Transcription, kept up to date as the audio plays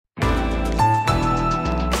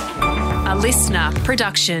A listener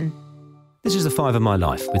production. This is The 5 of My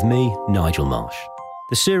Life with me, Nigel Marsh.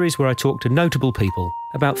 The series where I talk to notable people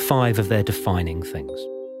about 5 of their defining things.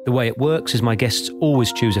 The way it works is my guests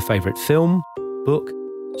always choose a favourite film, book,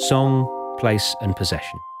 song, place and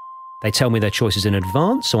possession. They tell me their choices in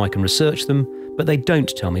advance so I can research them, but they don't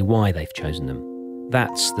tell me why they've chosen them.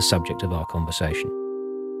 That's the subject of our conversation.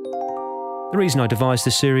 The reason I devised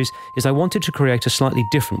this series is I wanted to create a slightly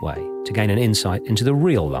different way to gain an insight into the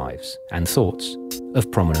real lives and thoughts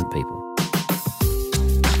of prominent people.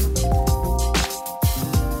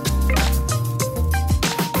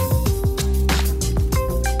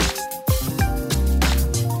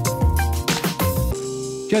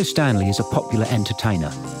 Jo Stanley is a popular entertainer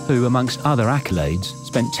who, amongst other accolades,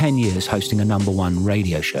 spent 10 years hosting a #1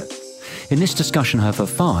 radio show. In this discussion of her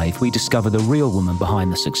 5, we discover the real woman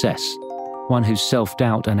behind the success, one whose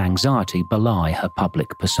self-doubt and anxiety belie her public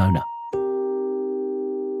persona.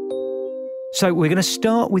 So we're going to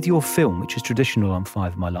start with your film, which is traditional on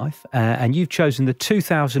 5 of My Life, and you've chosen the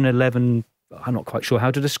 2011, I'm not quite sure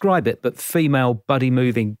how to describe it, but female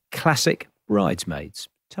buddy-moving classic Bridesmaids.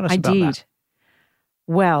 Tell us about that.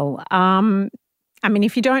 Well,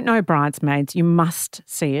 if you don't know Bridesmaids, you must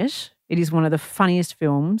see it. It is one of the funniest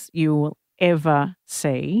films you will ever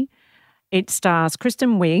see. It stars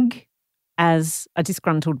Kristen Wiig as a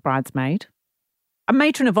disgruntled bridesmaid, a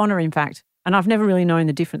matron of honour, in fact. And I've never really known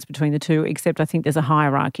the difference between the two, except I think there's a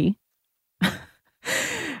hierarchy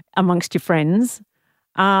amongst your friends.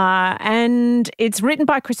 And it's written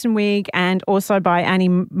by Kristen Wiig and also by Annie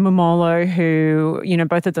Momolo, who,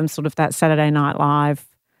 both of them sort of that Saturday Night Live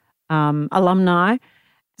alumni.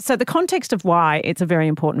 So the context of why it's a very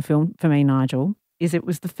important film for me, Nigel, is it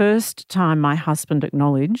was the first time my husband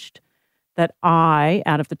acknowledged that I,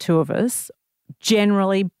 out of the two of us,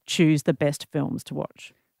 generally choose the best films to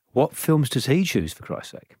watch. What films does he choose, for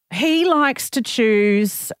Christ's sake? He likes to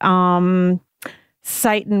choose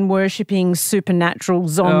Satan-worshipping, supernatural,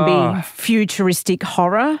 zombie, futuristic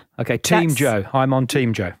horror. Okay, Team Joe. I'm on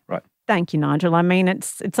Team Joe. Right. Thank you, Nigel. I mean,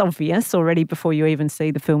 it's obvious already before you even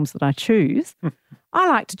see the films that I choose. I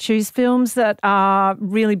like to choose films that are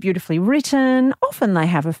really beautifully written. Often they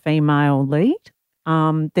have a female lead.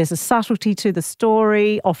 There's a subtlety to the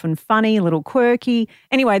story, often funny, a little quirky.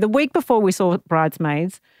 Anyway, the week before we saw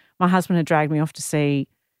Bridesmaids, my husband had dragged me off to see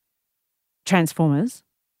Transformers.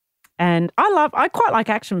 And I quite like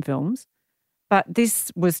action films, but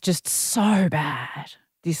this was just so bad.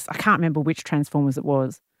 I can't remember which Transformers it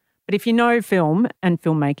was. But if you know film and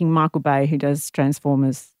filmmaking, Michael Bay, who does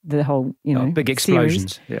Transformers, the whole, big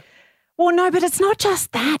explosions. Series. Yeah. Well, no, but it's not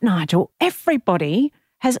just that, Nigel. Everybody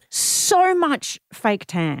has so much fake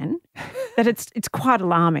tan that it's quite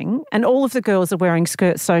alarming. And all of the girls are wearing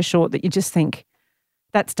skirts so short that you just think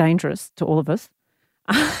that's dangerous to all of us.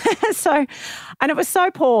 And it was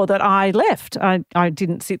so poor that I left. I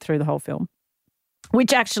didn't sit through the whole film,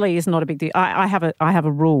 which actually is not a big deal. I have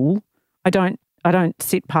a rule. I don't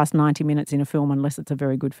sit past 90 minutes in a film unless it's a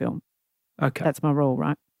very good film. Okay. That's my rule,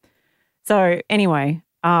 right? So anyway,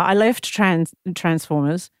 I left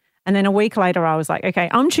Transformers, and then a week later I was like, okay,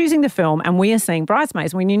 I'm choosing the film and we are seeing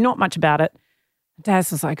Bridesmaids. We knew not much about it.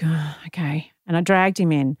 Daz was like, oh, okay. And I dragged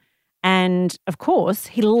him in. And of course,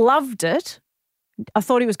 he loved it. I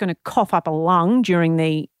thought he was going to cough up a lung during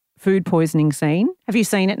the food poisoning scene. Have you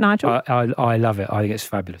seen it, Nigel? I love it. I think it's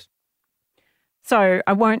fabulous. So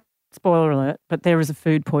I won't spoiler alert, but there is a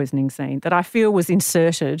food poisoning scene that I feel was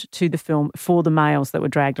inserted to the film for the males that were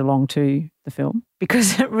dragged along to the film,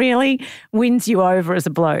 because it really wins you over as a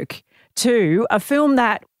bloke to a film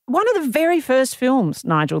that, one of the very first films,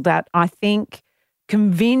 Nigel, that I think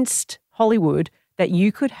convinced Hollywood that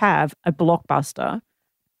you could have a blockbuster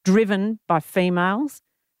driven by females,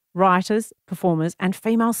 writers, performers, and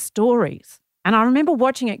female stories. And I remember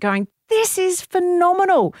watching it going, this is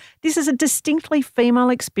phenomenal. This is a distinctly female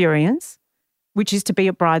experience, which is to be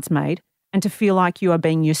a bridesmaid and to feel like you are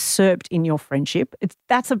being usurped in your friendship.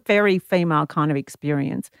 That's a very female kind of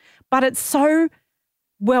experience. But it's so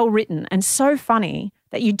well written and so funny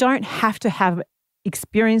that you don't have to have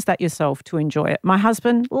experienced that yourself to enjoy it. My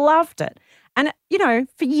husband loved it. And,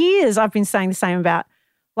 for years I've been saying the same about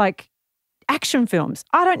action films.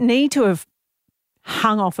 I don't need to have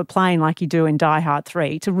hung off a plane like you do in Die Hard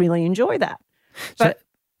 3 to really enjoy that. But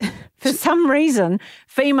for some reason,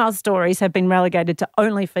 female stories have been relegated to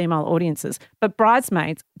only female audiences. But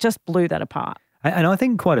Bridesmaids just blew that apart. And I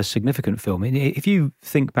think quite a significant film. If you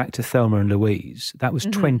think back to Thelma and Louise, that was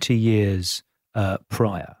 20 years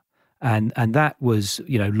prior. And that was,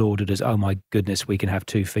 lauded as, oh my goodness, we can have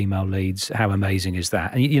 2 female leads. How amazing is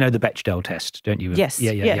that? And you know the Bechdel test, don't you? Yes.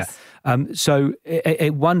 Yeah. So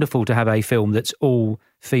wonderful to have a film that's all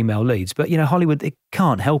female leads. But, Hollywood, it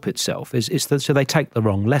can't help itself. So they take the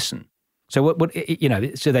wrong lesson. So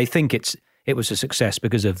so they think it was a success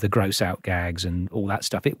because of the gross out gags and all that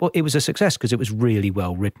stuff. It was a success because it was really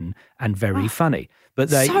well written and very funny. But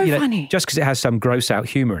funny. Just because it has some gross out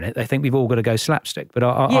humour in it, they think we've all got to go slapstick. But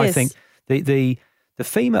I think the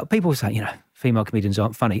female people say, female comedians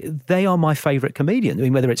aren't funny. They are my favourite comedians. I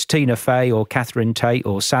mean, whether it's Tina Fey or Catherine Tate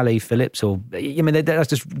or Sally Phillips they're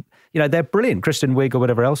just, they're brilliant. Kristen Wiig or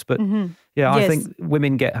whatever else. But I think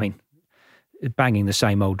women get, banging the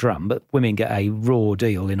same old drum, but women get a raw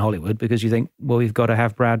deal in Hollywood because you think, well, we've got to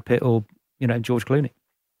have Brad Pitt or, George Clooney.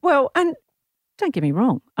 Well, and don't get me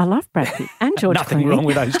wrong, I love Brad Pitt and George Nothing Clooney. wrong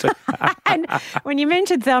with those two. And when you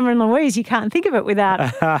mentioned Thelma and Louise, you can't think of it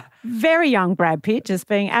without very young Brad Pitt just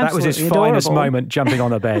being absolutely That was his adorable. finest moment, jumping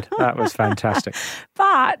on a bed. That was fantastic.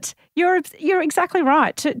 But you're exactly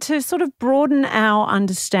right. To sort of broaden our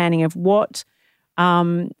understanding of what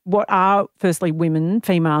are firstly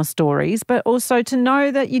female stories, but also to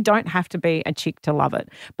know that you don't have to be a chick to love it.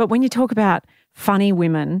 But when you talk about funny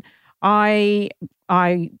women, I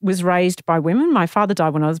was raised by women. My father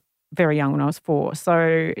died when I was very young, when I was 4.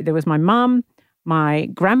 So there was my mum, my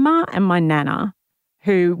grandma and my nana,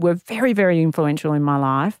 who were very, very influential in my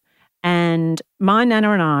life. And my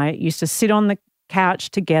nana and I used to sit on the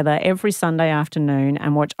couch together every Sunday afternoon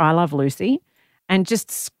and watch I Love Lucy and just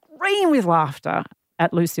scream with laughter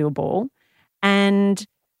at Lucille Ball. And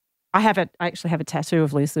I actually have a tattoo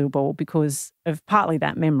of Lucille Ball because of partly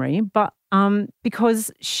that memory, but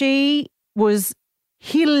because she was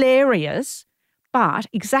hilarious, but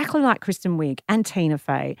exactly like Kristen Wiig and Tina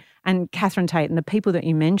Fey and Catherine Tate and the people that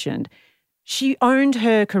you mentioned, she owned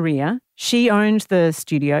her career. She owned the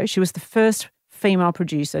studio. She was the first female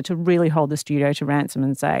producer to really hold the studio to ransom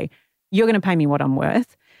and say, you're going to pay me what I'm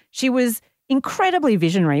worth. She was incredibly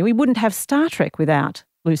visionary. We wouldn't have Star Trek without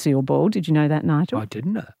Lucille Ball. Did you know that, Nigel? I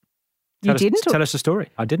didn't know. Tell us the story.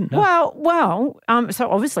 I didn't know.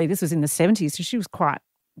 So obviously this was in the 70s, so she was quite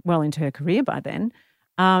well into her career by then.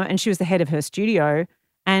 And she was the head of her studio,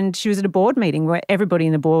 and she was at a board meeting where everybody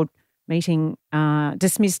in the board meeting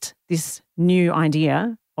dismissed this new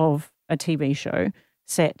idea of a TV show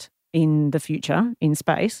set in the future, in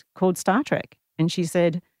space, called Star Trek. And she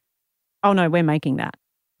said, oh, no, we're making that.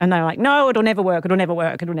 And they were like, no, it'll never work, it'll never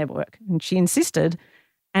work, it'll never work. And she insisted,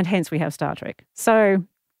 and hence we have Star Trek. So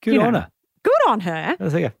Good on her. Good on her.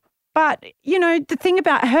 Yeah. But, the thing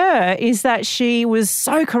about her is that she was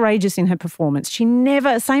so courageous in her performance. She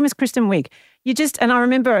never, same as Kristen Wiig, and I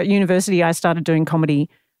remember at university I started doing comedy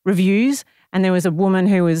reviews, and there was a woman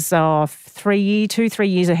who was 3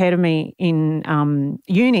 years ahead of me in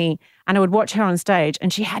uni, and I would watch her on stage,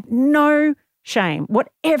 and she had no shame.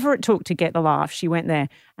 Whatever it took to get the laugh, she went there.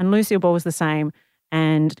 And Lucille Ball was the same,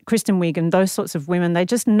 and Kristen Wiig and those sorts of women, they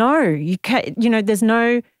just know. You can't,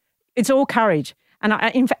 it's all courage. And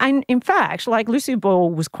in fact, like Lucille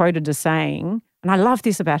Ball was quoted as saying, and I love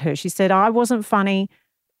this about her, she said, I wasn't funny,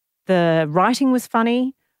 the writing was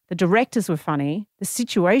funny, the directors were funny, the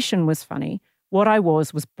situation was funny, what I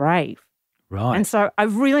was brave. Right. And so I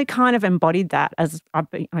really kind of embodied that as I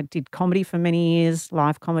did comedy for many years,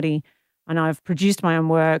 live comedy, and I've produced my own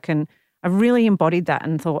work, and I really embodied that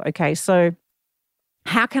and thought, okay, so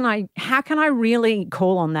how can I really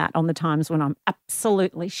call on that on the times when I'm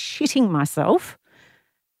absolutely shitting myself?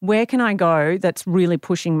 Where can I go that's really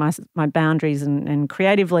pushing my boundaries and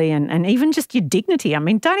creatively and even just your dignity? I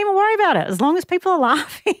mean, don't even worry about it as long as people are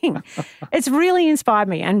laughing. It's really inspired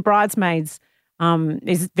me. And Bridesmaids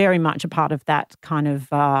is very much a part of that kind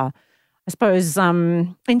of,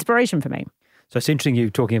 inspiration for me. So it's interesting you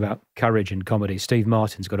talking about courage in comedy. Steve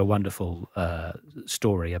Martin's got a wonderful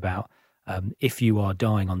story about if you are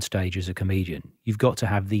dying on stage as a comedian, you've got to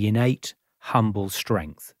have the innate, humble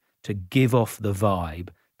strength to give off the vibe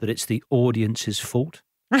that it's the audience's fault.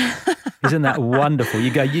 Isn't that wonderful? You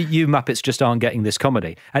go, you Muppets just aren't getting this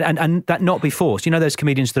comedy. And that not be forced. Those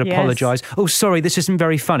comedians that apologise, oh, sorry, this isn't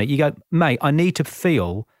very funny. You go, mate, I need to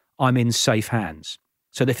feel I'm in safe hands.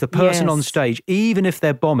 So if the person on stage, even if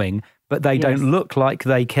they're bombing, but they don't look like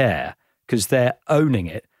they care because they're owning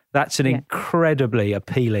it, that's an incredibly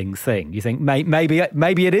appealing thing. You think, maybe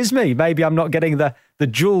it is me. Maybe I'm not getting the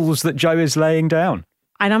jewels that Jo is laying down.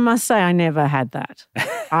 And I must say, I never had that.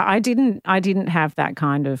 I didn't have that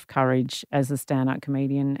kind of courage as a stand-up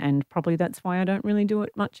comedian, and probably that's why I don't really do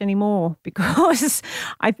it much anymore, because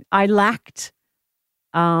I lacked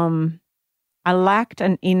an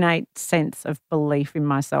innate sense of belief in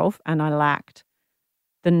myself, and I lacked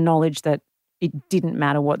the knowledge that it didn't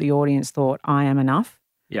matter what the audience thought. I am enough.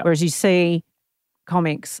 Yeah. Whereas you see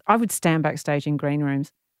comics, I would stand backstage in green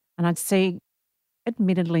rooms and I'd see,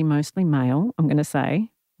 admittedly mostly male, I'm going to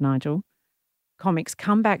say, Nigel, comics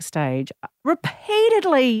come backstage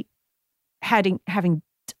repeatedly having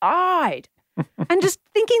died and just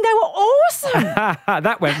thinking they were awesome.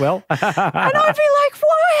 That went well. And I'd be like,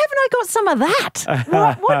 why haven't I got some of that?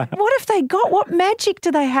 What have they got? What magic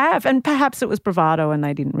do they have? And perhaps it was bravado and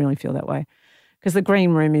they didn't really feel that way, because the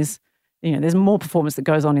green room is, there's more performance that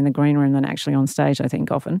goes on in the green room than actually on stage, I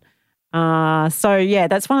think, often. So, yeah,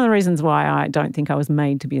 that's one of the reasons why I don't think I was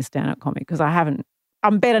made to be a stand-up comic, because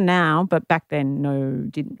I'm better now, but back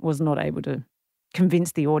then, was not able to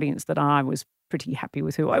convince the audience that I was pretty happy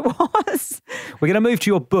with who I was. We're going to move to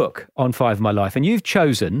your book on 5 of My Life, and you've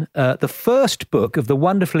chosen the first book of the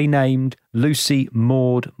wonderfully named Lucy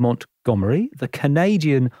Maud Montgomery, the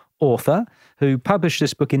Canadian author who published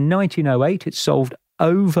this book in 1908. It sold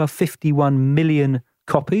over 51 million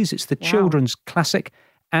copies. It's the children's classic,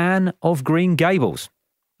 Anne of Green Gables.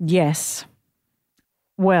 Yes.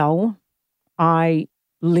 Well, I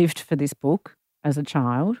lived for this book as a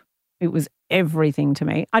child. It was everything to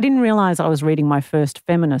me. I didn't realise I was reading my first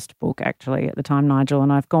feminist book, actually, at the time, Nigel,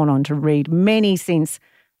 and I've gone on to read many since.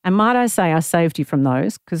 And might I say I saved you from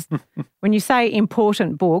those, because when you say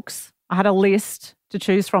important books, I had a list to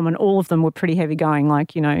choose from and all of them were pretty heavy going,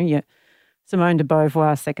 like, your Simone de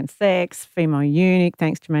Beauvoir, Second Sex, Female Eunuch,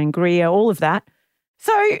 thanks to Germaine Greer, all of that.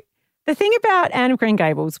 So the thing about Anne of Green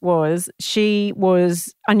Gables was she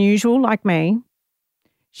was unusual like me.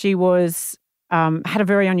 She was had a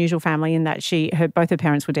very unusual family in that both her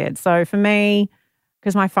parents were dead. So for me,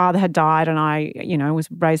 because my father had died and I, was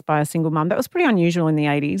raised by a single mum, that was pretty unusual in the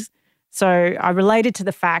 80s. So I related to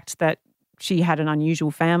the fact that she had an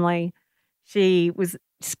unusual family. She was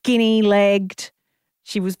skinny-legged.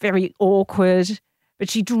 She was very awkward, but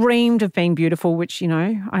she dreamed of being beautiful, which,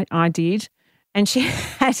 I did. And she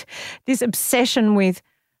had this obsession with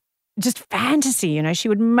just fantasy. She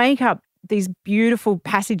would make up these beautiful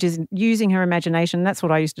passages using her imagination. That's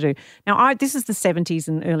what I used to do. Now, this is the 70s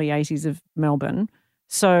and early 80s of Melbourne.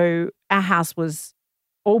 So our house was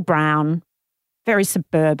all brown, very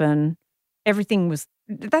suburban.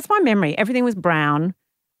 That's my memory. Everything was brown.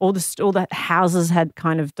 All the houses had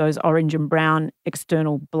kind of those orange and brown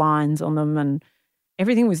external blinds on them, and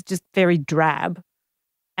everything was just very drab.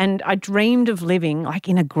 And I dreamed of living like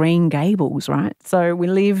in a Green Gables, right? So we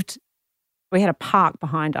had a park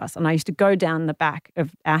behind us, and I used to go down the back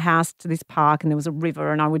of our house to this park, and there was a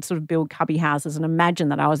river, and I would sort of build cubby houses and imagine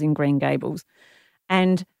that I was in Green Gables.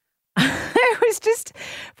 And it was just,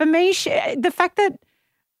 for me, the fact that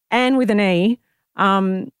Anne with an E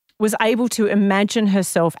was able to imagine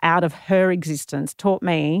herself out of her existence taught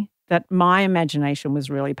me that my imagination was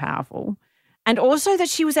really powerful, and also that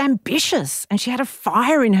she was ambitious and she had a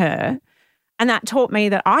fire in her, and that taught me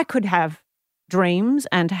that I could have dreams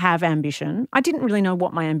and have ambition. I didn't really know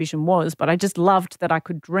what my ambition was, but I just loved that I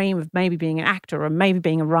could dream of maybe being an actor or maybe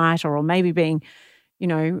being a writer or maybe being,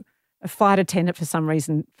 a flight attendant for some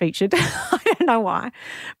reason featured. I don't know why.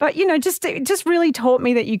 But, it just really taught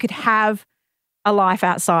me that you could have a life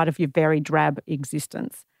outside of your very drab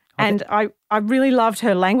existence. Okay. And I really loved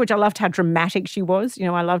her language. I loved how dramatic she was.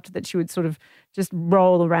 I loved that she would sort of just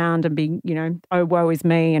roll around and be, oh, woe is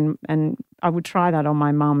me. And I would try that on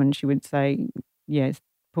my mum and she would say, yes,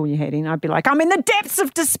 pull your head in. I'd be like, I'm in the depths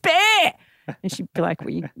of despair. And she'd be like, well,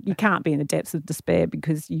 you can't be in the depths of despair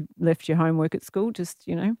because you left your homework at school. Just,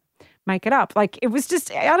 make it up. Like, it was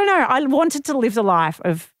just, I don't know. I wanted to live the life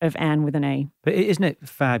of Anne with an E. But isn't it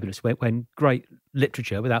fabulous when great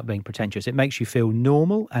literature, without being pretentious, it makes you feel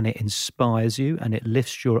normal and it inspires you and it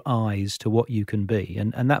lifts your eyes to what you can be.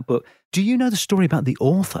 And that book, do you know the story about the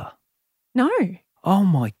author? No. Oh,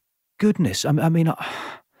 my goodness. I mean,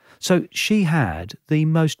 so she had the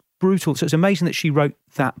most brutal, so it's amazing that she wrote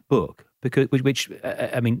that book, because which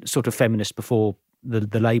sort of feminist before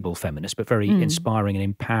the label feminist, but very inspiring and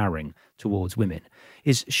empowering towards women,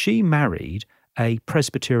 is she married a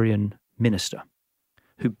Presbyterian minister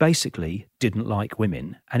who basically didn't like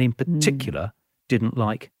women and in particular didn't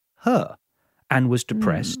like her, and was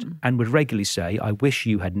depressed and would regularly say, I wish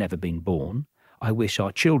you had never been born. I wish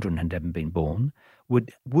our children had never been born.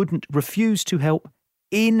 Wouldn't refuse to help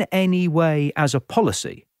in any way as a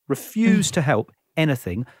policy, refused to help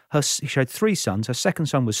anything. She had 3 sons. Her second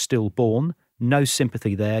son was stillborn. No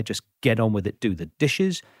sympathy there, just get on with it, do the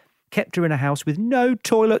dishes. Kept her in a house with no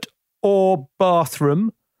toilet or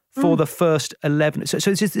bathroom for the first 11. So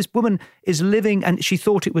this woman is living, and she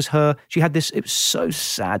thought it was her. She had this, it was so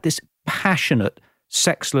sad, this passionate,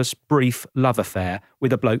 sexless, brief love affair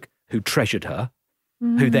with a bloke who treasured her.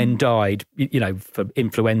 who then died, for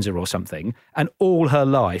influenza or something, and all her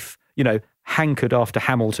life, hankered after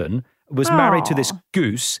Hamilton, was married to this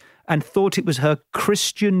goose and thought it was her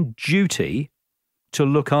Christian duty to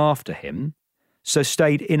look after him, so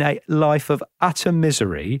stayed in a life of utter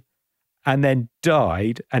misery and then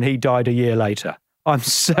died, and he died a year later. I'm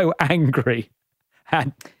so angry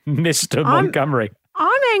at Mr. Montgomery.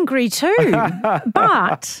 I'm angry too,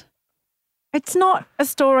 but it's not a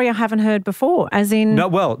story I haven't heard before, as in... No,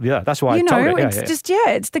 well, yeah, that's why I told it.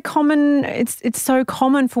 It's the common... It's so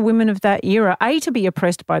common for women of that era, A, to be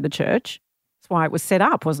oppressed by the church. That's why it was set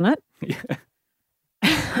up, wasn't it?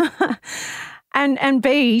 Yeah. and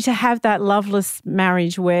B, to have that loveless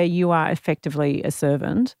marriage where you are effectively a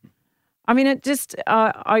servant. I mean, it just...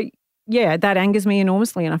 that angers me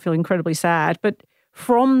enormously and I feel incredibly sad. But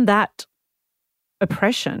from that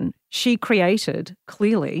oppression, she created,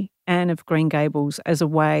 clearly, Anne of Green Gables as a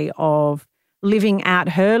way of living out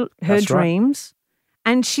her dreams.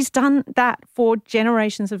 Right. And she's done that for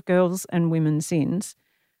generations of girls and women since.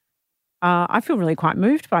 I feel really quite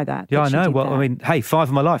moved by that. Yeah, I know. Well, that. I mean, hey, 5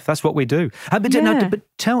 of my life, that's what we do. But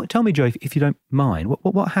tell me, Jo, if you don't mind,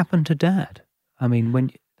 what happened to Dad? I mean,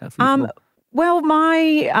 when... Well,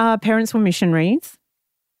 my parents were missionaries,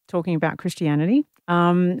 talking about Christianity.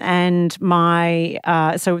 And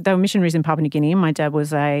so they were missionaries in Papua New Guinea. My dad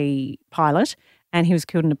was a pilot and he was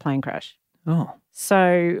killed in a plane crash. Oh.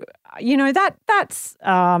 So, that's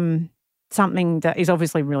something that is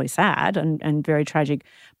obviously really sad and very tragic.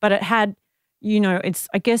 But it had, it's,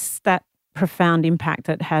 I guess, that profound impact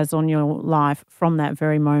that it has on your life from that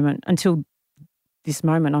very moment until this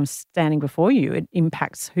moment I'm standing before you. It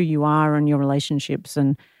impacts who you are and your relationships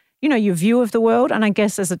and, your view of the world. And I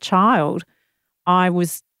guess as a child, I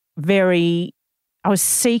was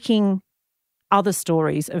seeking other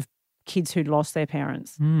stories of kids who'd lost their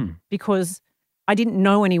parents because I didn't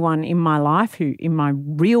know anyone in my life in my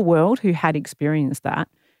real world who had experienced that.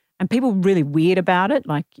 And people were really weird about it.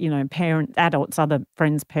 Like, adults, other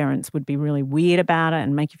friends' parents would be really weird about it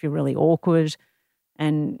and make you feel really awkward.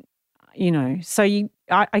 And, so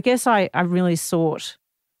I guess I really sought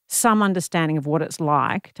some understanding of what it's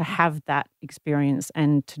like to have that experience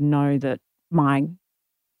and to know that my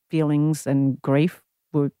feelings and grief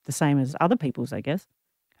were the same as other people's, I guess.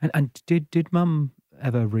 And did Mum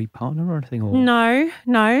ever repartner or anything? Or?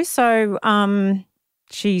 No. So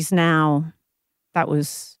she's now, that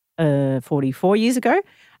was 44 years ago,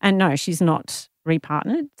 and no, she's not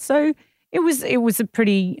repartnered. So it was a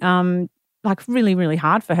pretty really, really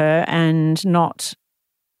hard for her and not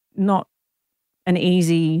an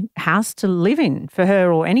easy house to live in for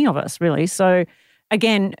her or any of us, really. So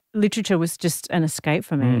again, literature was just an escape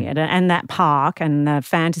for me and that park and the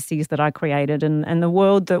fantasies that I created and the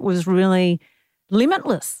world that was really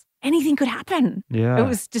limitless. Anything could happen. Yeah. It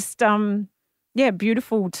was just,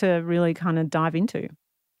 beautiful to really kind of dive into.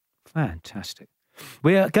 Fantastic.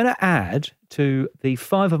 We are going to add to the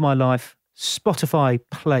 5 of my life Spotify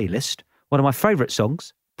playlist one of my favourite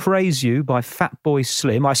songs, Praise You by Fatboy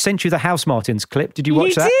Slim. I sent you the House Martins clip. Did you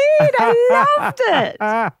watch that? You did. I loved it.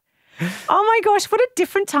 Oh my gosh, what a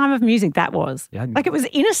different time of music that was. Yeah. Like it was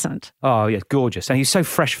innocent. Oh, yeah, gorgeous. And he's so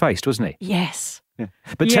fresh-faced, wasn't he? Yes. Yeah.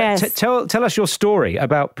 But tell us your story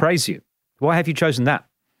about Praise You. Why have you chosen that?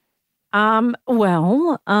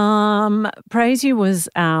 Praise You was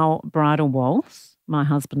our bridal waltz, my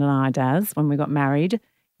husband and I, Daz, when we got married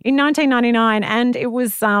in 1999. And it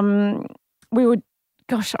was, I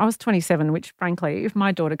was 27, which frankly, if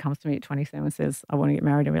my daughter comes to me at 27 and says, I want to get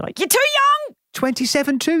married, I'll be like, you're too young.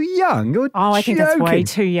 27 too young? You're I think that's way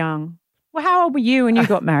too young. Well, how old were you when you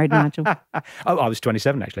got married, Nigel? I was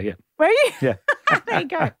 27 actually, yeah. Were you? Yeah. There you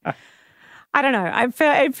go. I don't know.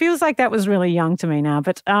 It feels like that was really young to me now,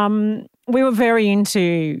 but we were very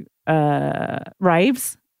into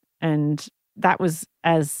raves, and that was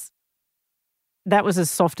as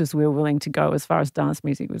soft as we were willing to go as far as dance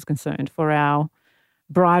music was concerned for our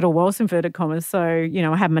bridal waltz, inverted commas. So,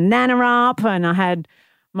 I had my nana up and I had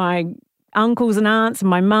my uncles and aunts and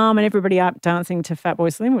my mum and everybody up dancing to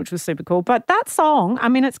Fatboy Slim, which was super cool. But that song, I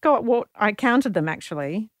mean, it's got I counted them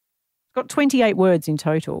actually. It's got 28 words in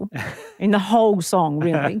total in the whole song,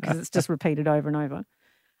 really, because it's just repeated over and over.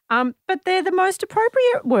 But they're the most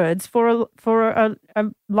appropriate words for a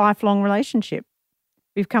lifelong relationship.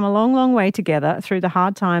 We've come a long, long way together through the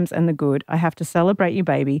hard times and the good. I have to celebrate you,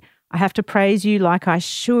 baby. I have to praise you like I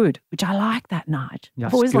should, which I like that, Nige.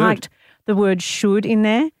 I've always liked the word should in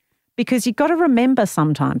there because you've got to remember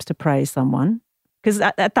sometimes to praise someone because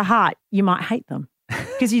at the heart, you might hate them.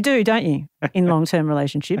 Because you do, don't you, in long-term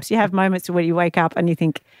relationships? You have moments where you wake up and you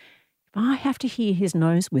think, if I have to hear his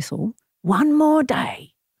nose whistle one more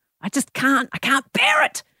day. I can't bear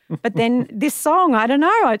it. But then this song, I don't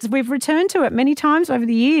know, we've returned to it many times over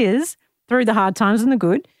the years through the hard times and the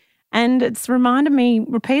good. And it's reminded me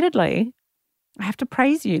repeatedly, I have to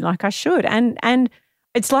praise you like I should. And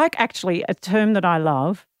it's like actually a term that I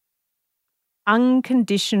love,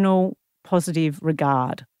 unconditional positive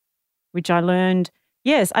regard, which I learned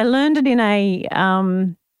it in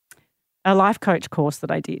a life coach course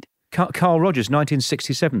that I did. Carl Rogers,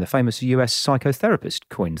 1967, the famous US psychotherapist,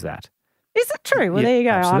 coined that. Is it true? Well, Yeah, there you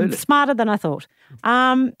go. absolutely. I'm smarter than I thought.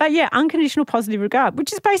 But yeah, unconditional positive regard,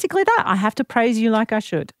 which is basically that. I have to praise you like I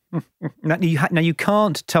should. Now, you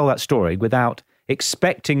can't tell that story without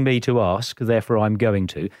expecting me to ask, therefore I'm going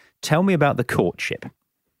to. Tell me about the courtship.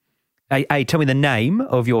 Tell me the name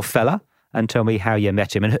of your fella and tell me how you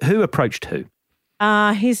met him and who approached who.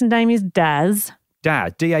 His name is Daz.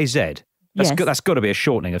 Daz, D-A-Z. Yes. That's got to be a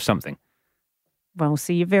shortening of something. Well,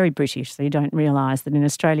 see, you're very British, so you don't realise that in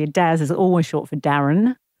Australia, Daz is always short for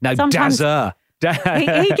Darren. No, Sometimes Dazza.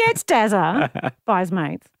 he gets Dazza by his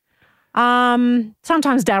mates.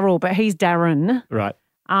 Sometimes Darryl, but he's Darren. Right.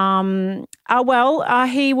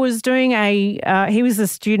 He was doing he was a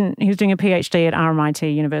student, he was doing a PhD at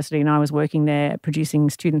RMIT University and I was working there producing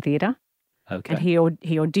student theatre. Okay. And he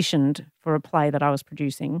auditioned for a play that I was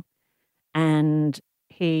producing and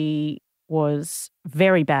he was a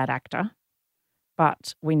very bad actor.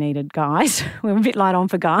 But we needed guys. We were a bit light on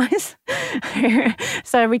for guys.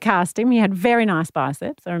 So we cast him. He had very nice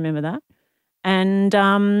biceps. I remember that. And,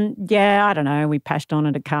 I don't know. We pashed on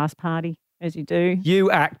at a cast party, as you do.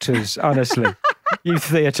 You actors, honestly. You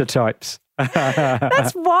theatre types.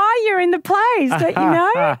 That's why you're in the plays, don't you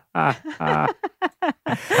know? And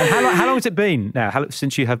how long has it been now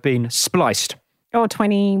since you have been spliced?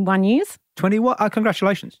 21 years. 21? Oh,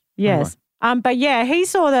 congratulations. Yes. But yeah, he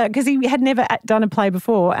saw that because he had never done a play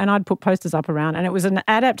before and I'd put posters up around and it was an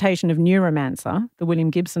adaptation of Neuromancer, the William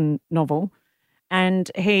Gibson novel. And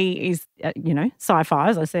he is, sci-fi,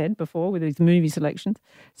 as I said before, with his movie selections.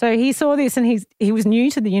 So he saw this and he was new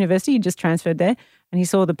to the university. He just transferred there and he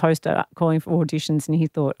saw the poster calling for auditions and he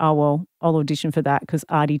thought, oh, well, I'll audition for that because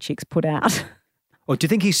Artie Chicks put out. Or do you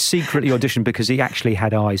think he secretly auditioned because he actually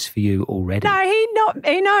had eyes for you already? No,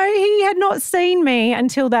 he had not seen me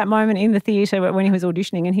until that moment in the theatre when he was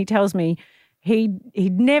auditioning, and he tells me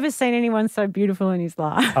he'd never seen anyone so beautiful in his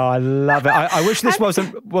life. Oh, I love it. I wish this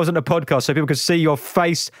wasn't a podcast so people could see your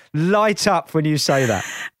face light up when you say that.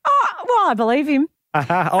 Oh, well, I believe him.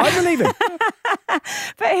 I believe him.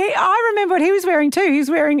 But I remember what he was wearing too. He was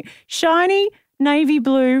wearing shiny navy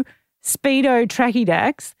blue Speedo tracky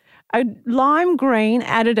dacks, a lime green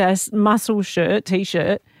Adidas muscle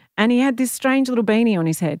t-shirt, and he had this strange little beanie on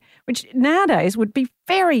his head, which nowadays would be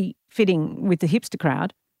very fitting with the hipster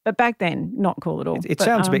crowd, but back then, not cool at all. It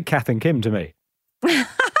sounds a bit Kath and Kim to me.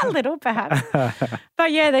 A little, perhaps.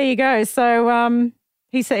 But yeah, there you go. So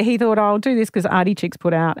he thought, I'll do this because Artie Chicks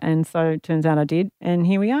put out, and so it turns out I did, and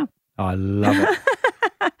here we are. I love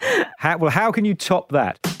it. How can you top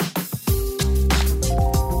that?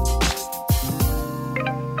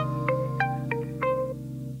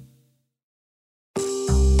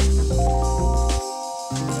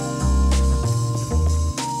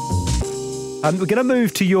 We're going to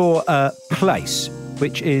move to your place,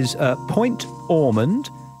 which is Point Ormond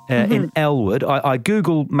in Elwood. I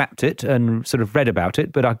Google mapped it and sort of read about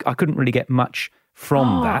it, but I couldn't really get much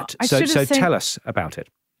from that. So tell us about it.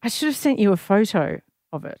 I should have sent you a photo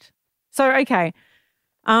of it. So, okay.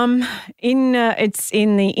 It's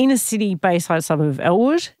in the inner city Bayside suburb of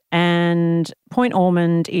Elwood, and Point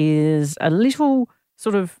Ormond is a little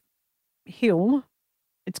sort of hill.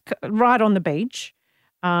 It's right on the beach.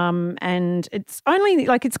 And it's only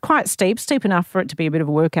it's quite steep enough for it to be a bit of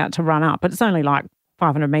a workout to run up, but it's only like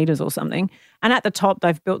 500 metres or something. And at the top,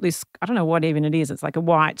 they've built this, I don't know what even it is. It's like a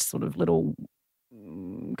white sort of little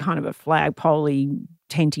kind of a flagpole-y,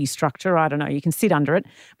 tenty structure. I don't know. You can sit under it.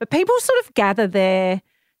 But people sort of gather there.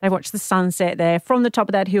 They watch the sunset there. From the top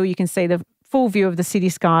of that hill, you can see the full view of the city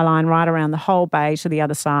skyline right around the whole bay to the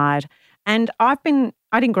other side. And I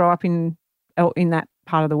didn't grow up in that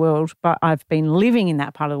part of the world, but I've been living in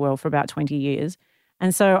that part of the world for about 20 years.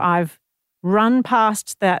 And so I've run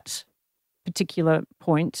past that particular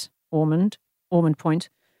point, Point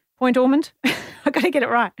Ormond. I've got to get it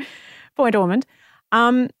right. Point Ormond.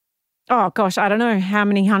 Oh, gosh, I don't know how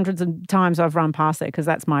many hundreds of times I've run past there because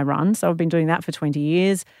that's my run. So I've been doing that for 20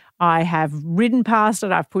 years. I have ridden past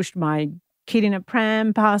it. I've pushed my kid in a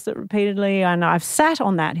pram past it repeatedly. And I've sat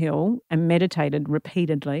on that hill and meditated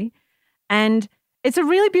repeatedly. And it's a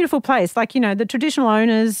really beautiful place. Like, the traditional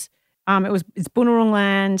owners, it's Bunurong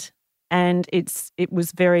land, and it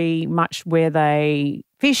was very much where they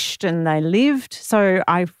fished and they lived. So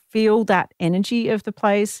I feel that energy of the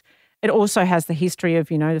place. It also has the history of,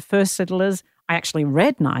 the first settlers. I actually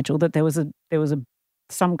read, Nigel, that there was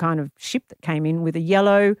some kind of ship that came in with a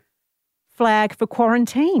yellow flag for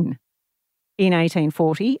quarantine in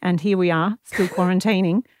 1840, and here we are still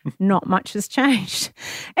quarantining. Not much has changed.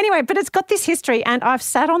 Anyway, but it's got this history, and I've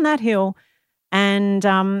sat on that hill and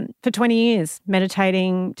for 20 years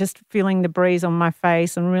meditating, just feeling the breeze on my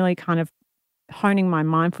face and really kind of honing my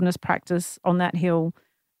mindfulness practice on that hill.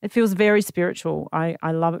 It feels very spiritual. I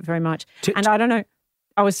love it very much. And I don't know,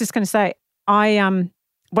 I was just going to say,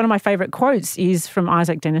 one of my favourite quotes is from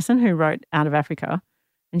Isaac Denison, who wrote Out of Africa.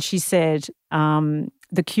 And she said,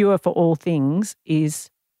 the cure for all things is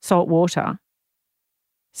salt water,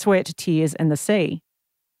 sweat, tears, and the sea.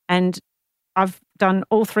 And I've done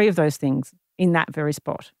all three of those things in that very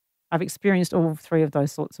spot. I've experienced all three of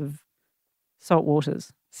those sorts of salt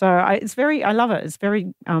waters. So I love it. It's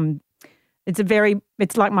very,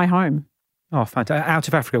 it's like my home. Oh, fantastic. Out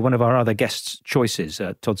of Africa, one of our other guests' choices,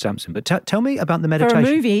 Todd Sampson. But tell me about the meditation. For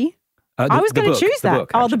a movie? I was going to choose that.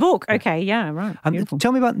 The book. Yeah. Okay, yeah, right.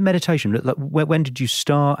 Tell me about meditation. When did you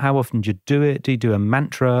start? How often did you do it? Do you do a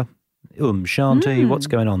mantra? Shanti? What's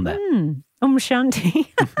going on there? Shanti.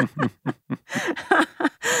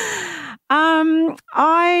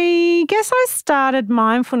 I guess I started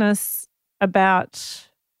mindfulness about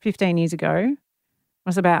 15 years ago. I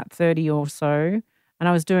was about 30 or so, and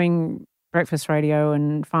I was doing breakfast radio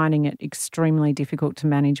and finding it extremely difficult to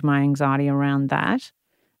manage my anxiety around that.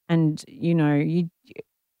 And,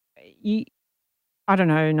 I don't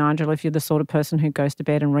know, Nigel, if you're the sort of person who goes to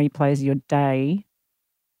bed and replays your day,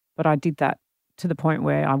 but I did that to the point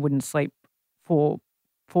where I wouldn't sleep for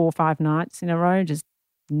 4 or 5 nights in a row, just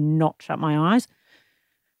not shut my eyes.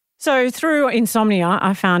 So through insomnia,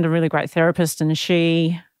 I found a really great therapist, and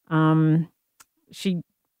she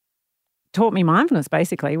taught me mindfulness,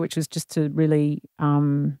 basically, which was just to really,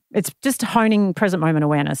 it's just honing present moment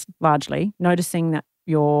awareness, largely, noticing that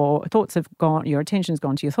your thoughts have gone, your attention's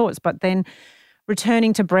gone to your thoughts, but then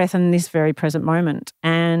returning to breath in this very present moment.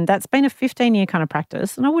 And that's been a 15-year kind of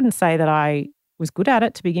practice. And I wouldn't say that I was good at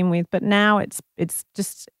it to begin with, but now it's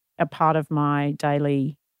just a part of my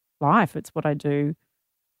daily life. It's what I do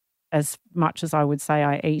as much as I would say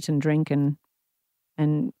I eat and drink and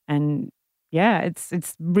yeah,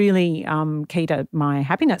 it's really key to my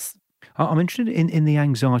happiness. I'm interested in the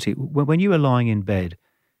anxiety. When you were lying in bed,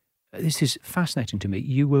 this is fascinating to me.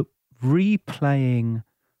 You were replaying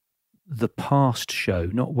the past show,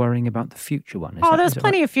 not worrying about the future one. There's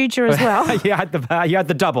plenty of future as well. You had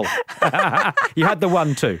the double. You had the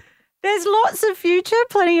one too. There's lots of future,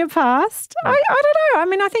 plenty of past. I don't know. I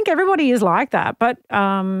mean, I think everybody is like that, but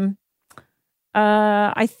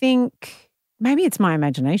I think maybe it's my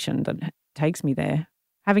imagination that takes me there.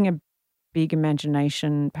 Having a big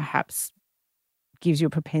imagination perhaps gives you a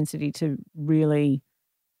propensity to really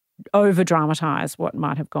over-dramatize what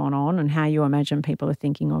might have gone on and how you imagine people are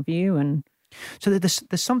thinking of you. And so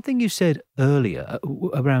there's something you said earlier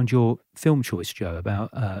around your film choice, Jo,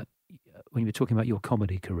 about when you were talking about your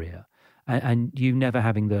comedy career and you never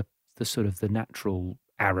having the sort of the natural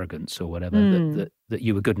arrogance or whatever that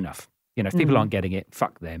you were good enough. If people aren't getting it,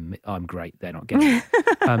 fuck them. I'm great. They're not getting it.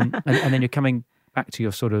 And then you're coming back to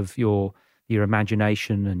your sort of your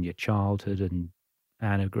imagination and your childhood and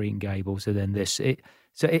Anne of Green Gables, and then this.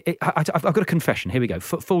 I've got a confession. Here we go.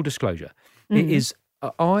 Full disclosure. It is.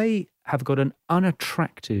 I have got an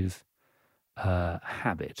unattractive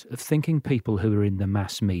habit of thinking people who are in the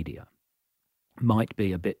mass media might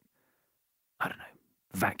be a bit, I don't know,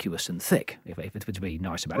 vacuous and thick, if it's to be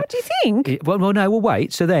nice about it. What do you think?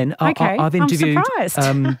 Wait. So then I've interviewed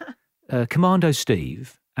Commando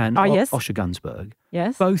Steve and Osher Gunsberg,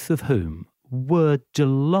 both of whom were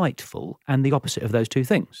delightful and the opposite of those two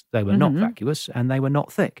things. They were not vacuous and they were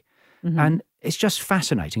not thick. And it's just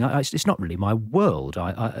fascinating. It's not really my world,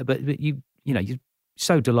 but you're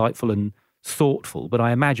so delightful and thoughtful, but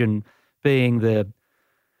I imagine being the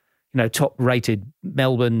top-rated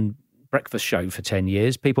Melbourne breakfast show for 10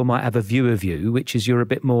 years, people might have a view of you, which is you're a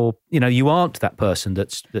bit more, you aren't that person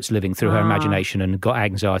that's living through her imagination and got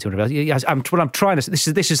anxiety or whatever. Yes, what I'm trying to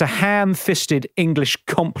say, this is a ham-fisted English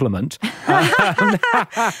compliment. Okay,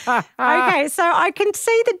 so I can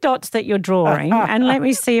see the dots that you're drawing and let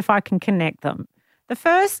me see if I can connect them. The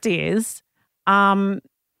first is,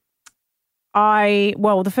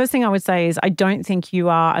 the first thing I would say is I don't think you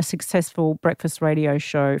are a successful breakfast radio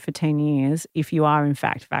show for 10 years if you are in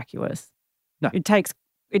fact vacuous. No. It takes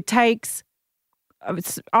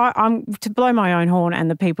I'm to blow my own horn, and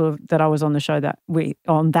the people that I was on the show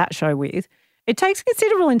on that show with, it takes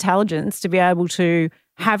considerable intelligence to be able to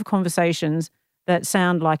have conversations that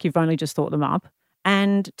sound like you've only just thought them up,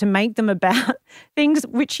 and to make them about things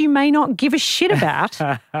which you may not give a shit about,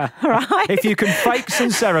 right? If you can fake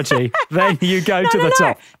sincerity, then you go to the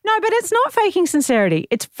top. No, but it's not faking sincerity.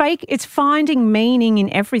 It's finding meaning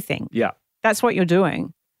in everything. Yeah. That's what you're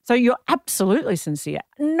doing. So you're absolutely sincere.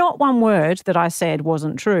 Not one word that I said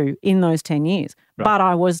wasn't true in those 10 years. Right. But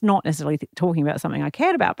I was not necessarily talking about something I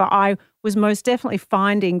cared about, but I was most definitely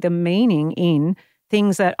finding the meaning in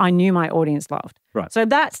things that I knew my audience loved. Right. So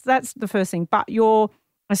that's the first thing. But your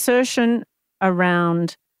assertion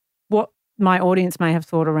around what my audience may have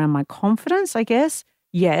thought around my confidence, I guess,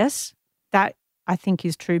 yes, that I think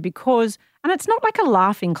is true because, and it's not like a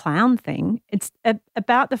laughing clown thing. It's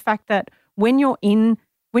about the fact that when you're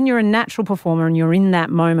a natural performer and you're in that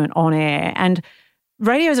moment on air, and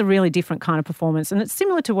radio is a really different kind of performance, and it's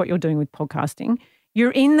similar to what you're doing with podcasting.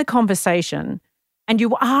 You're in the conversation and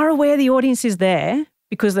you are aware the audience is there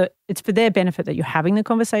because it's for their benefit that you're having the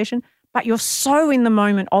conversation, but you're so in the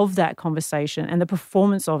moment of that conversation and the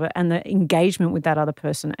performance of it and the engagement with that other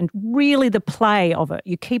person and really the play of it.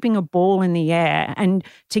 You're keeping a ball in the air and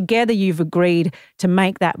together you've agreed to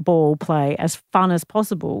make that ball play as fun as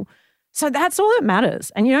possible. So that's all that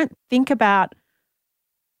matters. And you don't think about,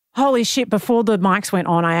 holy shit, before the mics went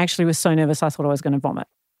on, I actually was so nervous I thought I was going to vomit.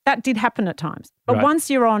 That did happen at times. But once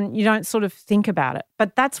you're on, you don't sort of think about it.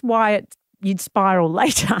 But that's why you'd spiral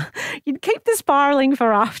later. You'd keep the spiraling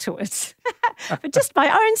for afterwards. But just my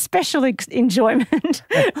own special enjoyment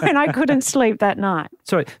when I couldn't sleep that night.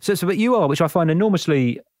 Sorry. So but you are, which I find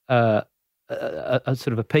enormously sort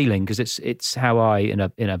of appealing because it's how I, in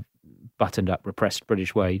a buttoned up, repressed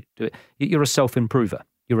British way, do it. You're a self-improver.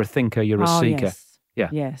 You're a thinker. You're a seeker. Yes. Yeah.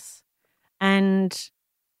 Yes. And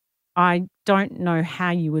I don't know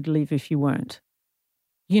how you would live if you weren't.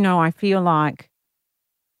 I feel like,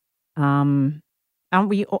 aren't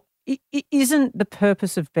we? Isn't the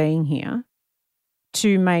purpose of being here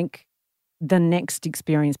to make the next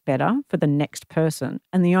experience better for the next person?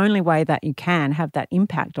 And the only way that you can have that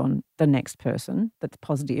impact on the next person that's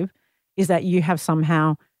positive is that you have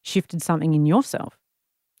somehow shifted something in yourself.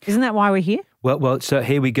 Isn't that why we're here? Well, so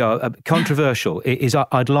here we go. Controversial is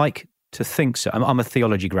I'd like to think so. I'm a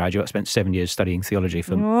theology graduate. I spent 7 years studying theology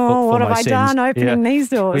for what my have I sins. done opening these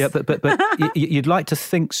doors? Yeah, but you'd like to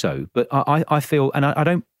think so. But I feel, and I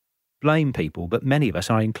don't blame people, but many of us,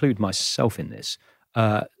 and I include myself in this,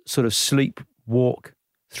 sort of sleepwalk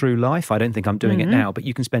through life. I don't think I'm doing it now, but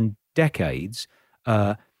you can spend decades.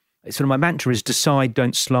 Sort of my mantra is decide,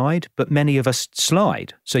 don't slide, but many of us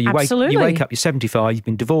slide. So you wake up, you're 75, you've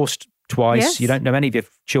been divorced twice, you don't know any of your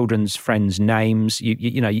children's friends' names,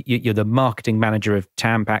 you're the marketing manager of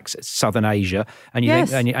Tampax Southern Asia, and you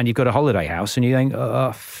think, and you've got a holiday house, and you think,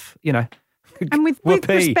 And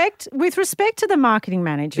with respect to the marketing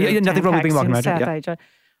manager, nothing wrong with being a marketing manager.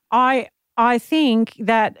 South Asia, I think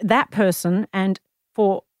that person, and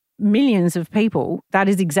for millions of people, that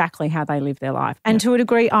is exactly how they live their life. And to a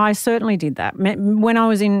degree, I certainly did that. When I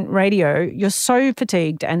was in radio, you're so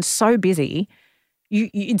fatigued and so busy,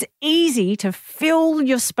 it's easy to fill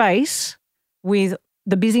your space with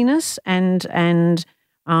the busyness and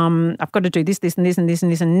I've got to do this, and this, and this,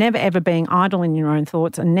 and this, and never ever being idle in your own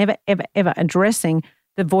thoughts and never, ever, ever addressing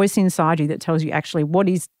the voice inside you that tells you actually what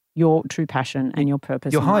is your true passion and your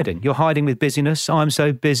purpose. You're hiding with busyness. I'm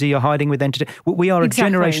so busy. You're hiding with entertainment. We are a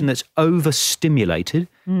generation that's overstimulated.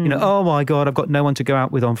 Oh my God, I've got no one to go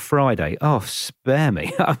out with on Friday. Oh, spare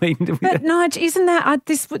me. I mean, but Nige, isn't that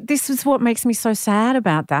this is what makes me so sad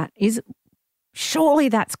about that? Is surely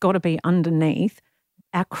that's got to be underneath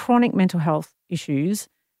our chronic mental health issues,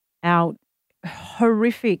 our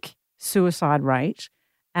horrific suicide rate,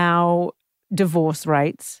 our divorce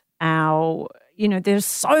rates, our there's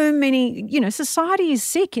so many, society is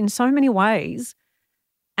sick in so many ways.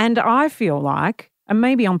 And I feel like, and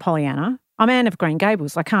maybe I'm Pollyanna, I'm Anne of Green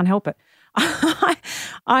Gables, I can't help it. I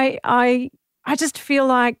just feel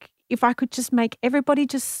like if I could just make everybody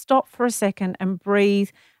just stop for a second and breathe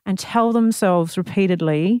and tell themselves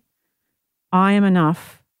repeatedly, I am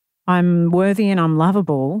enough, I'm worthy and I'm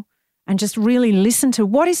lovable, and just really listen to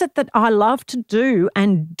what is it that I love to do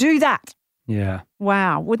and do that. Yeah.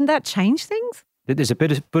 Wow. Wouldn't that change things? There's a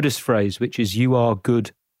Buddhist phrase which is you are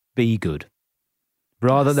good, be good.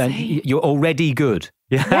 Rather than you're already good.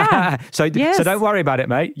 Yeah. So don't worry about it,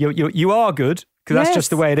 mate. You are good because that's just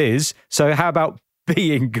the way it is. So how about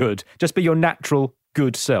being good? Just be your natural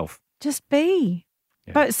good self. Just be.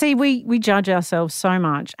 Yeah. But see, we judge ourselves so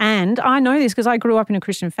much. And I know this because I grew up in a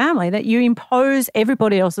Christian family, that you impose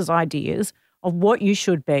everybody else's ideas of what you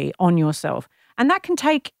should be on yourself. And that can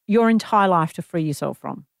take your entire life to free yourself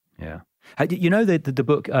from. Yeah. You know the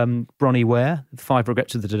book Bronnie Ware, The 5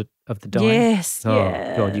 Regrets of the Dying? Yes,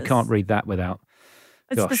 Oh, God, you can't read that without...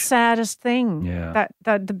 It's the saddest thing. Yeah.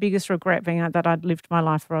 That the biggest regret being that I'd lived my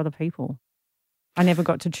life for other people. I never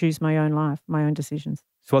got to choose my own life, my own decisions.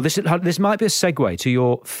 So this might be a segue to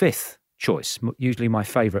your fifth choice, usually my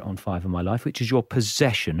favourite on 5 of my life, which is your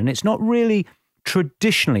possession. And it's not really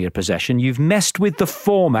traditionally a possession. You've messed with the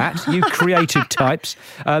format, you creative types.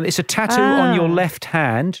 It's a tattoo on your left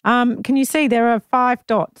hand. Can you see there are 5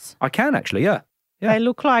 dots? I can actually, yeah. They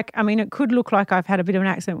look like, it could look like I've had a bit of an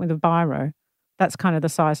accident with a biro. That's kind of the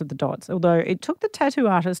size of the dots, although it took the tattoo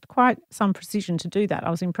artist quite some precision to do that. I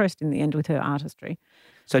was impressed in the end with her artistry.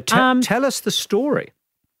 So tell us the story.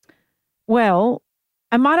 Well,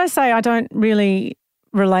 and might I say I don't really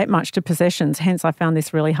relate much to possessions, hence I found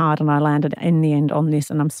this really hard and I landed in the end on this,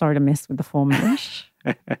 and I'm sorry to mess with the format.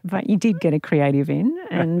 But you did get a creative in.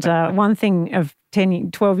 And one thing of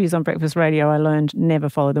 12 years on breakfast radio, I learned never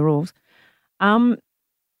follow the rules.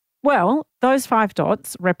 Well, those 5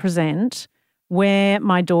 dots represent where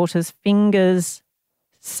my daughter's fingers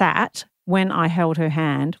sat when I held her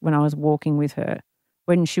hand when I was walking with her,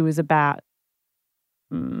 when she was about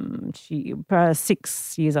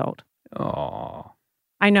 6 years old. Oh,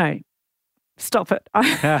 I know. Stop it.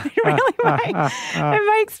 It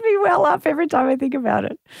makes me well up every time I think about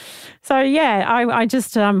it. So, yeah, I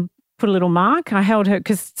just put a little mark. I held her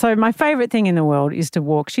so my favourite thing in the world is to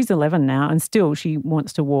walk. She's 11 now and still she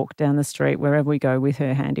wants to walk down the street wherever we go with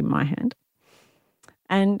her hand in my hand.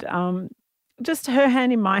 And just her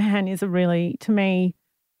hand in my hand is to me,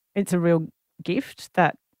 it's a real gift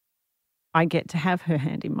that I get to have her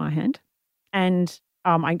hand in my hand. And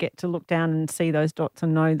I get to look down and see those dots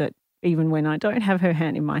and know that even when I don't have her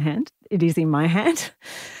hand in my hand, it is in my hand.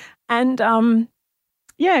 And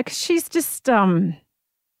because she's just a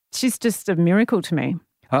miracle to me.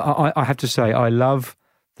 I have to say, I love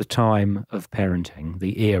the time of parenting,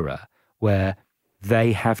 the era where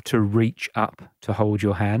they have to reach up to hold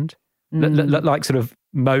your hand, like sort of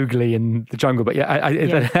Mowgli in the jungle. But your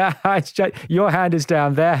hand is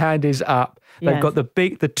down, their hand is up. They've got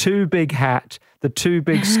the 2 big hat, the 2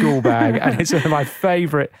 big school bag, and it's my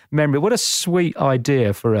favourite memory. What a sweet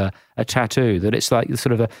idea for a tattoo, that it's like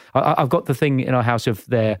sort of I've got the thing in our house of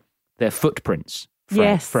their footprints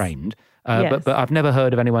framed. But I've never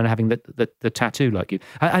heard of anyone having the tattoo like you.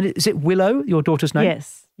 And is it Willow, your daughter's name?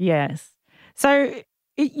 Yes. So,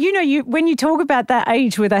 when you talk about that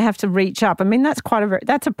age where they have to reach up,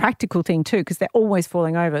 that's a practical thing too, because they're always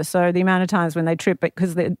falling over. So the amount of times when they trip,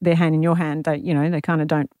 because their hand in your hand, they kind of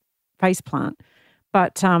don't face plant.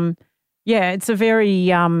 But it's a very,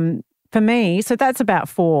 for me, so that's about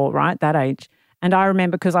 4, right, that age. And I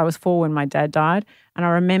remember, because I was 4 when my dad died, and I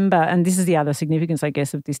remember, and this is the other significance, I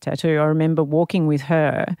guess, of this tattoo, I remember walking with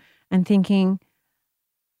her and thinking,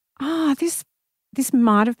 this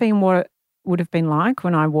might have been what it would have been like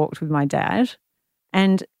when I walked with my dad.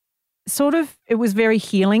 And sort of, it was very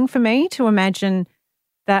healing for me to imagine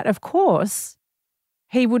that, of course,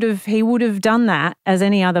 he would have done that as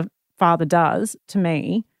any other father does to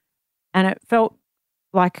me. And it felt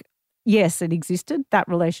like, yes, it existed, that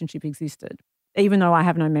relationship existed, even though I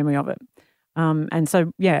have no memory of it. And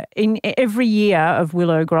so, in every year of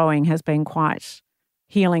Willow growing has been quite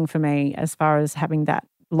healing for me, as far as having that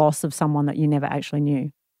loss of someone that you never actually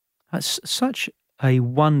knew. That's such a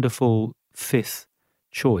wonderful 5th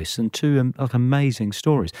choice, and 2 amazing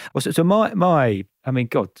stories. So my,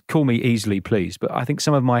 God, call me easily, please, but I think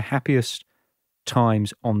some of my happiest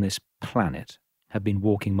times on this planet have been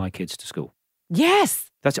walking my kids to school. Yes.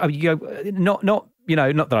 That's not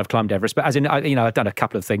that I've climbed Everest, but as in I've done a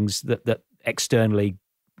couple of things that externally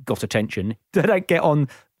got attention that I get on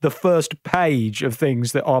the first page of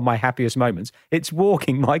things that are my happiest moments. It's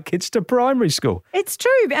walking my kids to primary school. It's true.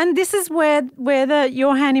 And this is where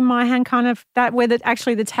your hand in my hand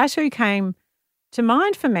actually the tattoo came to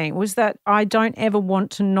mind for me, was that I don't ever want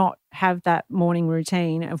to not have that morning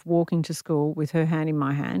routine of walking to school with her hand in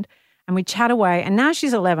my hand. And we chat away. And now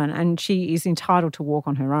she's 11 and she is entitled to walk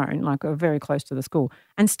on her own, like very close to the school.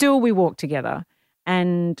 And still we walk together.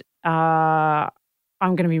 And I'm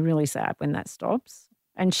going to be really sad when that stops.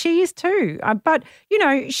 And she is too. But,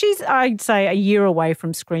 she's, I'd say, a year away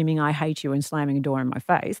from screaming, "I hate you," and slamming a door in my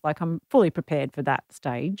face. Like, I'm fully prepared for that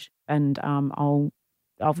stage. And I'll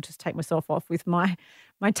just take myself off with my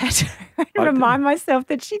tattoo and remind myself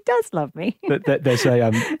that she does love me.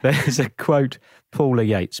 There's a quote, Paula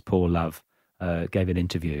Yates, poor love, gave an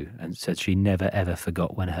interview and said she never ever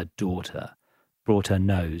forgot when her daughter brought her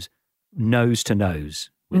nose to nose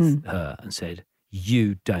with her and said,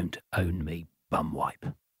 "You don't own me, bum wipe."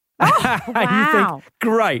 Oh, wow. You think,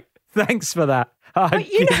 great, thanks for that.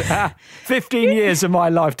 15 years of my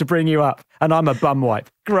life to bring you up, and I'm a bum wipe.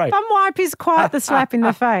 Great. Bum wipe is quite the slap in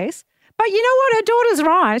the face. But you know what? Her daughter's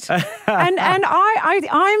right. and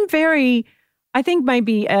I'm very, I think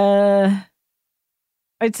maybe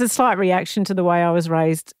it's a slight reaction to the way I was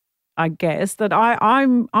raised, I guess, that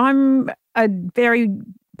I'm a very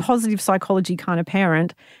positive psychology kind of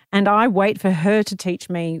parent, and I wait for her to teach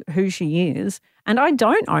me who she is, and I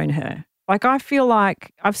don't own her. Like, I feel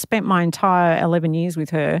like I've spent my entire 11 years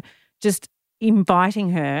with her just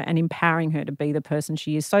inviting her and empowering her to be the person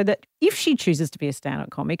she is, so that if she chooses to be a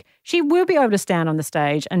stand-up comic, she will be able to stand on the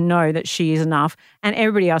stage and know that she is enough, and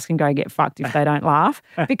everybody else can go get fucked if they don't laugh,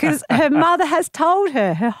 because her mother has told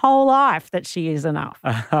her whole life that she is enough.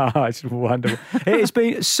 It's wonderful. It's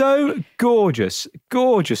been so gorgeous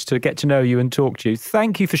to get to know you and talk to you.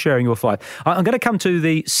 Thank you for sharing your 5. I'm going to come to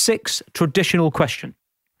the 6 traditional question.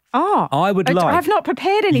 Oh, I've not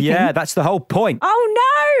prepared anything. Yeah, that's the whole point. Oh,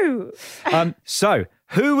 no. So,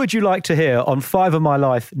 who would you like to hear on 5 of My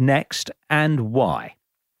Life next, and why?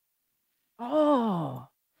 Oh.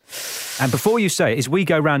 And before you say it, is we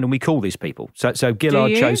go round and we call these people. So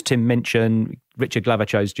Gillard chose Tim Minchin, Richard Glover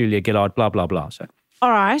chose Julia Gillard, blah, blah, blah. So,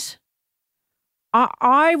 all right.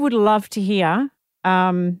 I would love to hear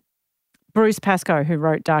Bruce Pascoe, who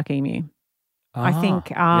wrote Dark Emu. I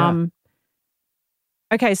think...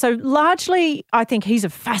 Okay, so largely I think he's a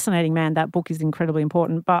fascinating man. That book is incredibly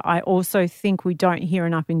important, but I also think we don't hear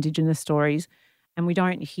enough Indigenous stories, and we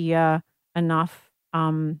don't hear enough,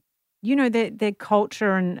 their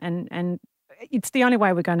culture, and it's the only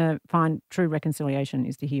way we're going to find true reconciliation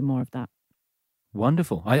is to hear more of that.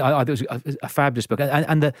 Wonderful. I thought it was a fabulous book,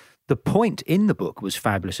 and the point in the book was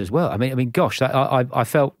fabulous as well. I mean, gosh, I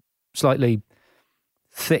felt slightly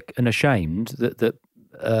thick and ashamed that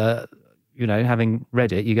having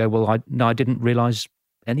read it, you go, well, I didn't realise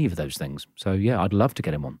any of those things. So, yeah, I'd love to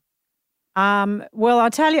get him on. Well, I'll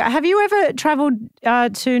tell you, have you ever travelled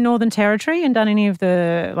to Northern Territory and done any of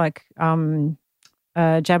the,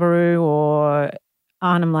 Jabiru or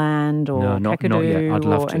Arnhem Land or Kakadu? Not yet. I'd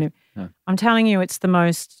love to. No. I'm telling you, it's the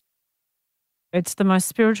most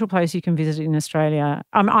spiritual place you can visit in Australia.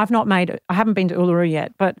 I haven't been to Uluru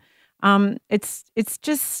yet, but it's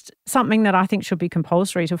just something that I think should be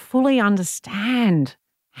compulsory to fully understand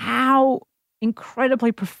how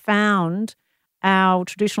incredibly profound our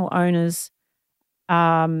traditional owners'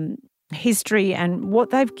 history and what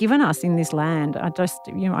they've given us in this land. I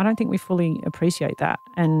don't think we fully appreciate that.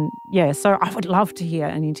 And yeah, so I would love to hear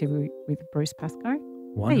an interview with Bruce Pascoe.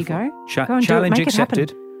 Wonderful. There you go. Go and challenge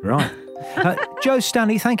accepted. Right. Jo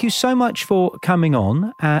Stanley, thank you so much for coming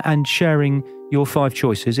on and sharing your 5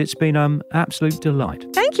 choices. It's been an absolute delight.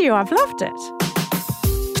 Thank you. I've loved it.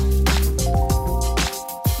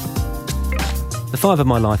 The 5 of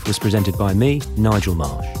My Life was presented by me, Nigel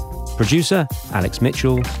Marsh. Producer, Alex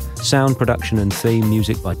Mitchell. Sound production and theme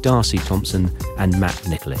music by Darcy Thompson and Matt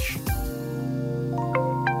Nicholish.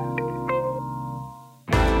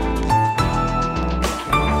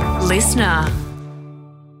 Listener.